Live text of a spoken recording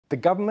The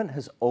government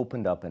has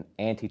opened up an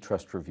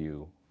antitrust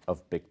review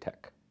of big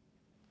tech.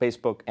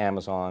 Facebook,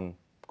 Amazon,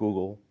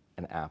 Google,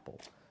 and Apple.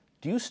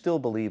 Do you still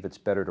believe it's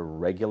better to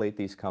regulate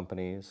these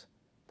companies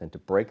than to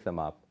break them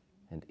up?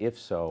 And if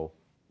so,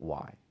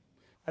 why?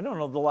 I don't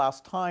know the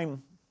last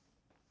time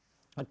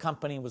a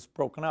company was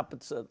broken up.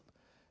 It's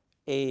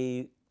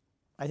I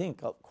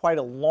think quite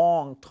a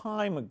long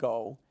time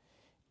ago.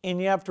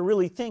 And you have to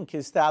really think,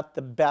 is that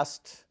the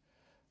best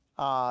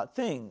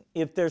thing?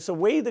 If there's a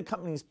way the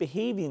company's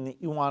behaving that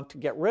you want to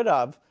get rid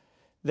of,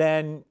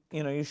 then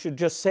you should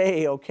just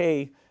say,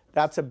 okay,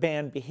 that's a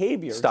banned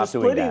behavior. Stop just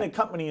doing splitting that. a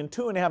company in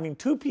two and having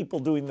two people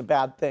doing the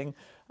bad thing,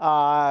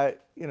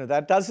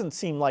 that doesn't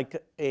seem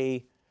like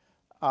a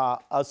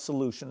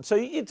solution. So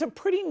it's a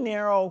pretty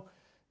narrow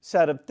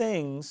set of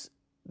things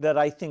that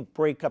I think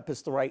breakup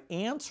is the right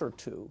answer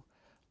to.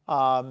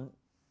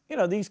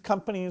 These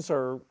companies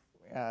are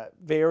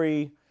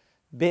very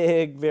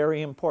big,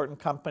 very important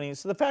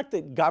companies. So the fact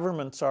that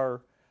governments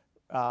are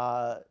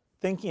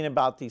thinking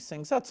about these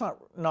things, that's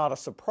not a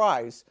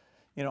surprise.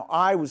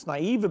 I was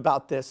naive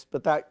about this,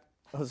 but that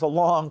was a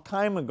long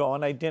time ago,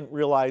 and I didn't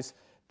realize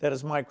that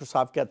as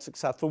Microsoft gets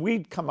successful,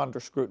 we'd come under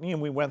scrutiny,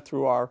 and we went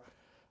through our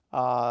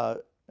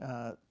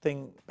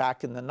thing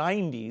back in the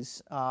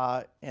 90s,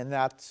 and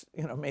that's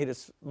made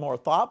us more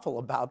thoughtful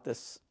about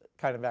this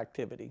kind of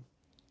activity.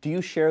 Do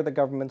you share the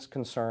government's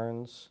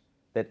concerns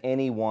that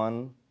any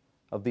one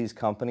of these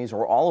companies,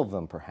 or all of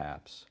them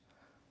perhaps,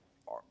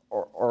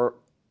 are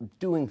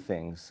doing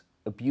things,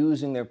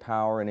 abusing their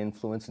power and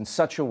influence in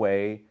such a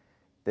way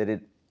that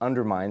it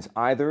undermines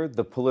either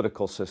the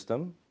political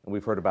system, and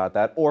we've heard about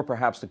that, or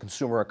perhaps the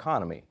consumer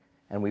economy,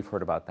 and we've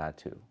heard about that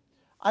too?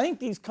 I think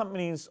these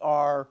companies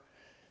are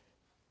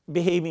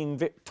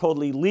behaving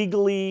totally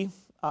legally.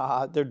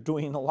 They're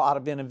doing a lot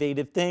of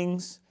innovative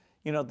things.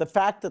 The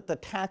fact that the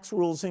tax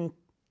rules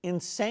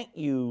incent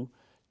you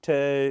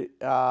to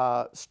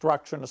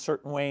structure in a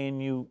certain way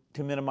and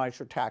to minimize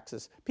your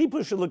taxes.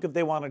 People should look if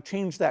they want to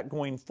change that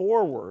going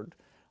forward.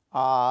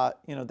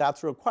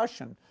 That's a real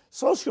question.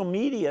 Social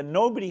media,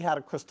 nobody had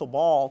a crystal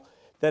ball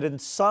that in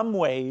some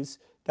ways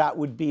that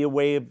would be a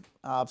way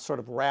of sort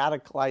of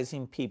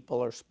radicalizing people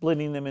or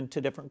splitting them into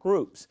different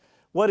groups.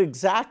 What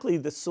exactly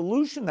the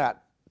solution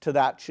to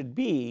that should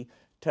be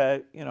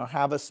to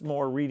have us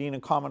more reading a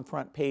common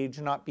front page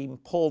and not being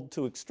pulled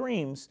to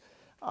extremes,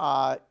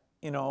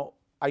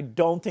 I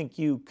don't think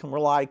you can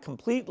rely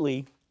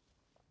completely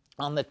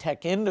on the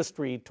tech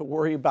industry to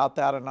worry about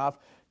that enough,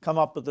 come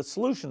up with the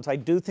solutions. I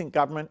do think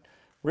government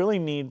really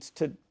needs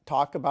to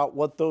talk about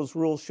what those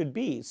rules should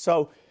be.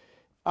 So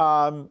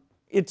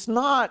it's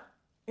not,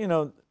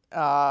 you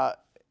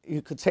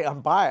could say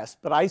I'm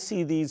biased, but I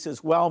see these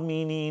as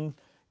well-meaning,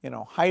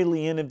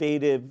 highly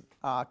innovative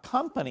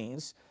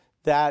companies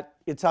that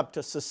it's up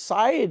to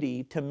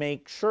society to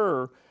make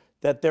sure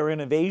that their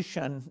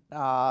innovation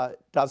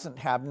doesn't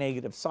have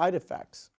negative side effects.